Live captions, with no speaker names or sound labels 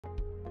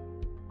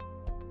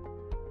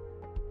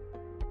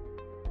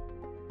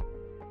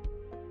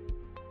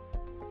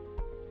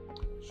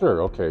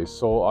Sure. Okay.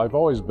 So I've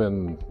always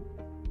been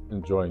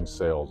enjoying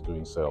sales,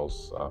 doing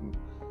sales.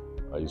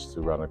 I used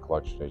to run a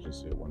collection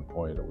agency at one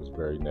point. It was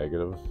very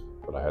negative,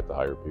 but I had to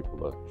hire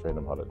people to train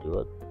them how to do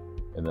it.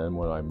 And then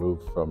when I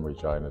moved from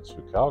Regina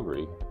to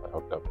Calgary, I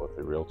hooked up with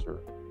a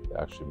realtor. They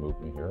actually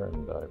moved me here,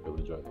 and I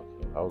really enjoyed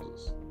looking at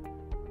houses.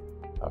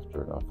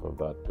 After enough of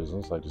that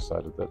business, I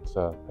decided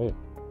that, hey,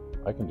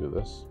 I can do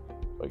this.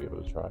 So I gave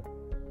it a try.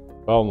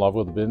 Fell in love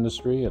with the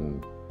industry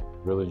and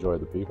really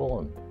enjoyed the people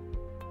and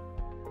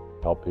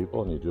help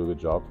people, and you do a good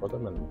job for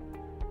them, and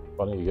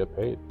funny, you get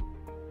paid.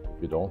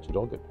 If you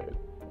don't get paid.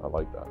 I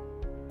like that.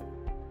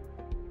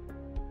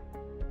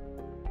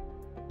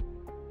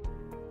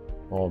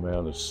 Oh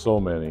man, there's so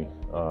many.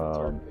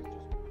 Well,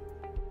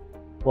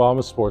 I'm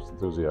a sports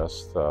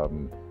enthusiast.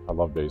 I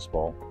love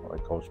baseball. I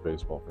coached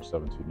baseball for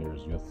 17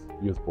 years,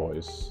 youth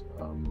boys.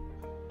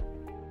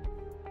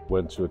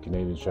 Went to a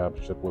Canadian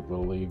championship with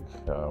Little League.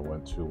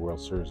 Went to World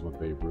Series with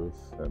Babe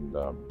Ruth, and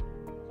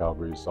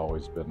Calgary's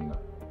always been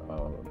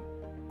a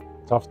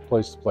tough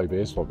place to play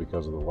baseball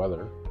because of the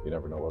weather. You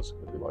never know what it's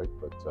going to be like,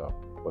 but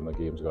when the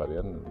games got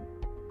in,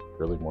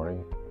 early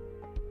morning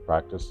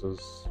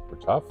practices were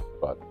tough,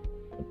 but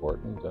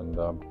important. And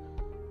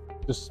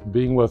just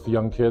being with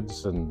young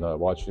kids and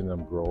watching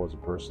them grow as a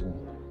person,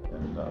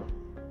 and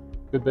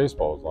good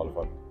baseball was a lot of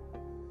fun.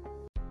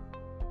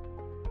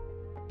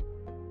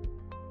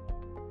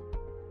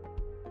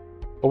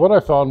 But what I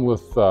found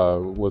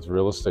with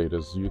real estate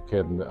is you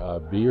can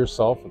be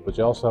yourself, but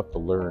you also have to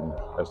learn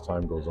as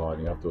time goes on.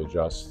 You have to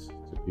adjust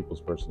to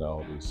people's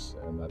personalities,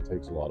 and that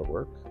takes a lot of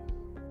work.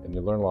 And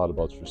you learn a lot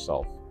about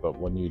yourself. But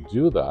when you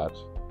do that,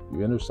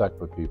 you intersect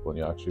with people and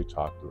you actually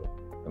talk to them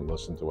and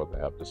listen to what they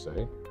have to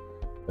say.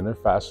 And they're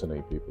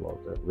fascinating people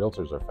out there.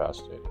 Realtors are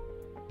fascinating.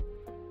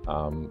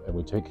 And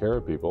we take care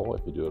of people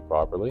if you do it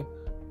properly.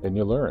 And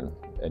you learn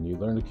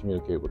to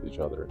communicate with each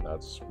other. And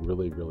that's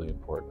really, really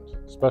important,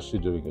 especially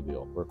doing a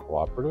deal. We're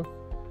cooperative,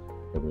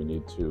 and we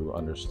need to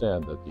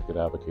understand that you can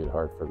advocate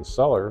hard for the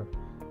seller.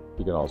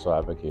 You can also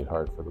advocate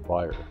hard for the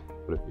buyer.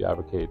 But if you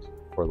advocate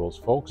for those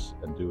folks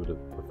and do it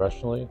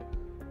professionally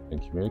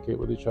and communicate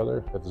with each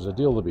other, if there's a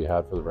deal to be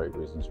had for the right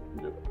reasons, you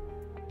can do it.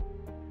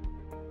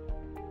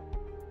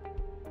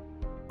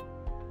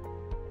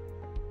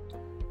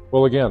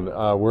 Well, again,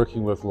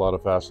 working with a lot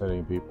of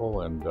fascinating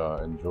people and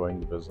enjoying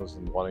the business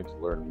and wanting to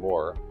learn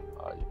more,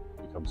 you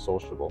become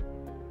sociable.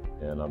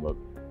 And I'm a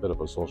bit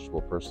of a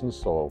sociable person,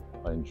 so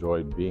I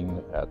enjoyed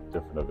being at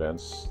different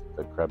events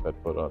that CREB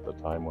had put on at the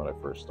time when I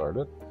first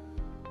started.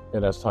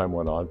 And as time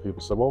went on,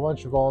 people said, well, why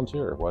don't you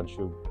volunteer? Why don't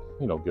you,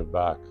 give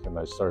back? And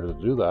I started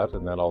to do that,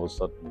 and then all of a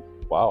sudden,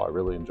 wow, I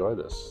really enjoy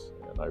this.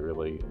 And I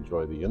really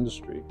enjoy the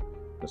industry.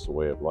 It's a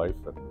way of life,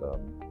 and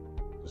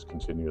just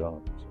continued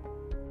on.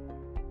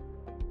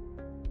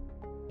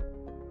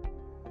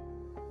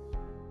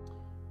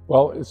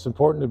 Well, it's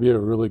important to be a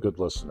really good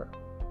listener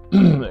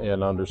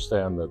and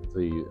understand that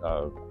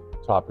the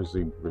topics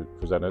being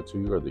presented to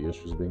you or the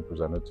issues being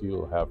presented to you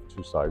will have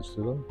two sides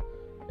to them,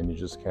 and you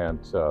just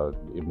can't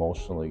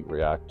emotionally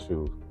react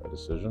to a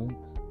decision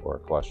or a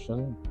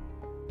question.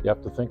 You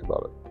have to think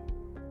about it.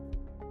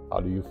 How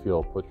do you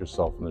feel? Put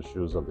yourself in the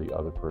shoes of the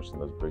other person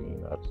that's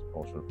bringing that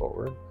motion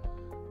forward.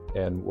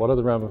 And what are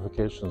the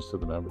ramifications to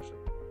the membership?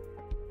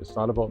 It's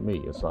not about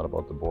me. It's not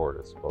about the board.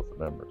 It's about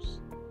the members.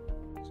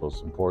 So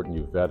it's important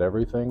you vet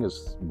everything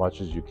as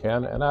much as you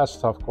can and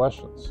ask tough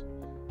questions.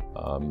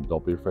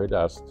 Don't be afraid to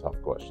ask tough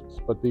questions,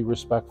 but be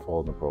respectful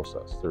in the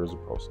process. There is a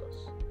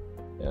process.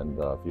 And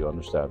if you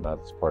understand that,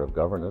 it's part of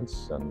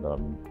governance,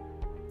 and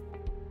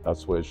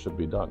that's the way it should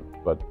be done.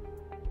 But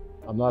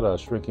I'm not a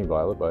shrinking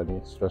violet by any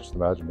stretch of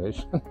the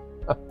imagination.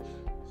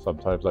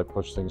 Sometimes I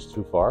push things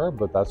too far,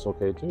 but that's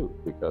okay too,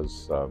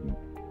 because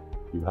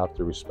you have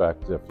to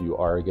respect if you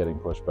are getting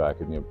pushed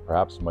back and you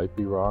perhaps might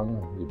be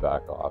wrong, you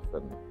back off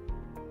and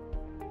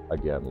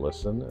again,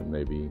 listen, and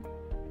maybe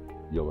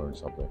you'll learn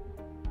something.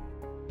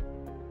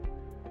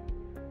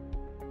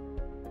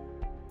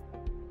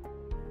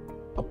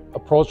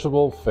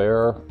 Approachable,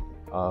 fair,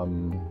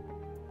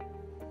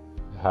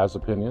 has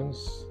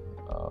opinions,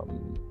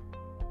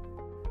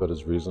 but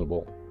is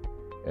reasonable,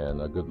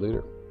 and a good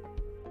leader.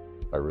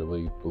 I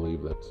really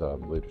believe that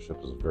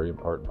leadership is a very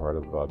important part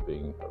of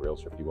being a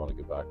realtor if you want to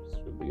get back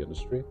to the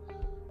industry.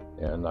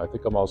 And I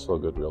think I'm also a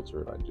good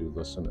realtor, and I do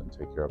listen and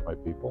take care of my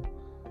people.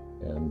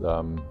 And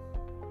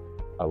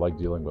I like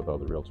dealing with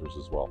other realtors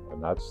as well.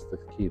 And that's the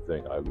key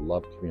thing. I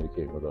love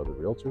communicating with other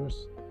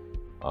realtors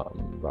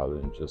rather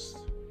than just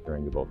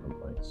hearing about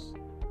complaints.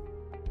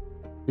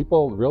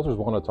 Realtors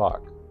want to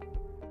talk.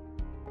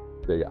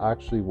 They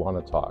actually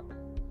want to talk.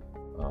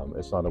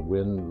 It's not a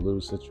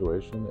win-lose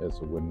situation. It's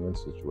a win-win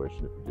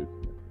situation if you do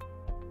communicate.